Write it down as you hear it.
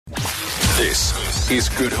This is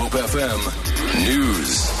Good Hope FM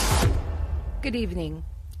News. Good evening.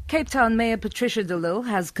 Cape Town Mayor Patricia de Lille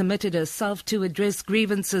has committed herself to address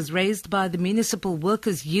grievances raised by the Municipal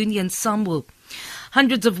Workers Union SAMWU.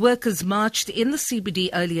 Hundreds of workers marched in the CBD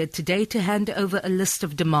earlier today to hand over a list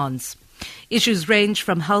of demands. Issues range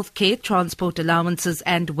from healthcare, transport allowances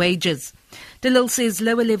and wages. De Lille says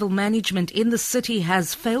lower-level management in the city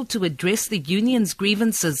has failed to address the union's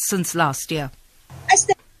grievances since last year.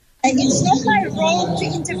 It's not my role to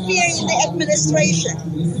interfere in the administration.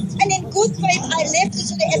 And in good faith, I left it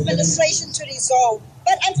to the administration to resolve.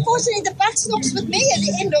 But unfortunately, the buck stops with me at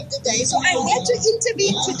the end of the day. So I had to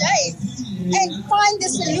intervene today and find a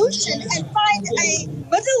solution and find a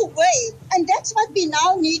middle way. And that's what we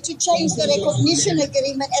now need to change the recognition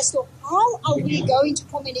agreement as to how are we going to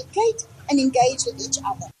communicate and engage with each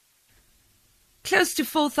other. Close to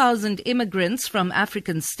 4,000 immigrants from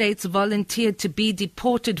African states volunteered to be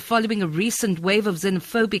deported following a recent wave of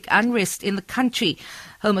xenophobic unrest in the country.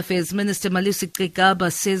 Home Affairs Minister Malusi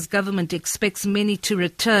Gigaba says government expects many to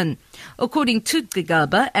return. According to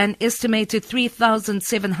Gigaba, an estimated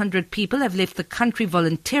 3,700 people have left the country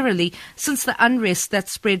voluntarily since the unrest that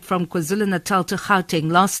spread from KwaZulu-Natal to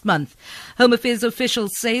Gauteng last month. Home Affairs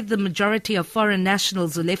officials say the majority of foreign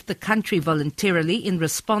nationals who left the country voluntarily in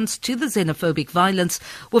response to the xenophobic violence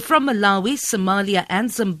were from Malawi, Somalia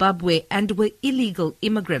and Zimbabwe and were illegal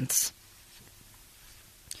immigrants.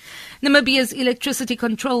 Namibia's Electricity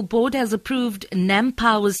Control Board has approved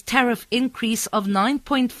NamPower's tariff increase of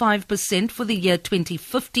 9.5% for the year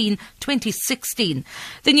 2015-2016.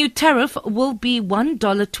 The new tariff will be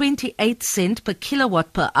 $1.28 per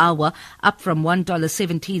kilowatt per hour, up from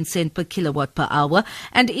 $1.17 per kilowatt per hour,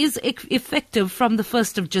 and is effective from the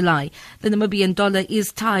 1st of July. The Namibian dollar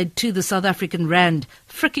is tied to the South African rand.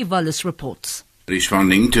 Frikkie Wallis reports.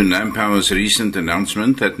 Responding to NamPower's recent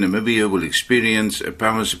announcement that Namibia will experience a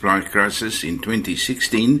power supply crisis in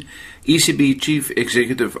 2016, ECB Chief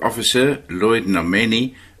Executive Officer Lloyd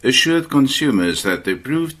Nameni assured consumers that the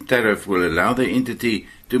approved tariff will allow the entity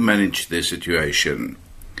to manage the situation.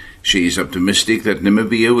 She is optimistic that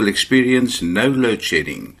Namibia will experience no load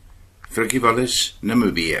shedding. Frikkie Wallis,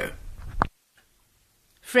 Namibia.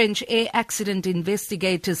 French air accident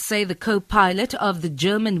investigators say the co-pilot of the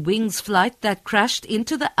German Wings flight that crashed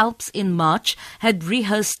into the Alps in March had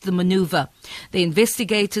rehearsed the maneuver. The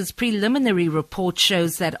investigators' preliminary report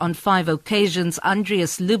shows that on 5 occasions,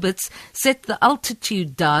 Andreas Lubitz set the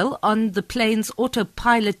altitude dial on the plane's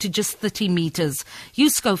autopilot to just 30 meters. Hugh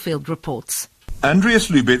Schofield reports. Andreas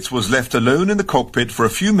Lubitz was left alone in the cockpit for a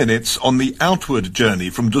few minutes on the outward journey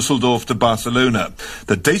from Düsseldorf to Barcelona.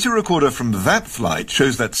 The data recorder from that flight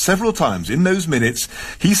shows that several times in those minutes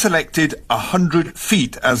he selected 100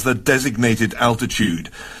 feet as the designated altitude.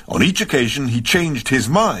 On each occasion he changed his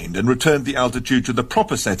mind and returned the altitude to the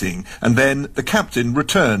proper setting, and then the captain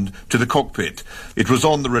returned to the cockpit. It was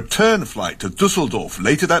on the return flight to Düsseldorf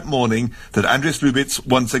later that morning that Andreas Lubitz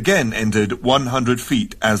once again entered 100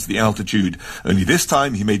 feet as the altitude. Only this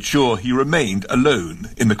time he made sure he remained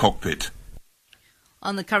alone in the cockpit.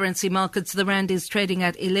 On the currency markets, the rand is trading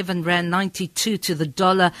at 11 rand 92 to the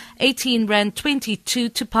dollar, 18 rand 22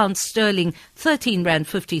 to pound sterling, 13 rand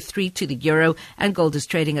 53 to the euro, and gold is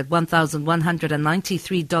trading at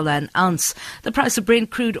 $1,193 an ounce. The price of Brent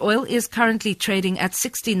crude oil is currently trading at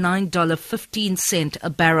 $69.15 a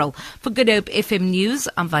barrel. For Good Hope FM News,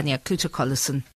 I'm Vanya Kluter-Collison.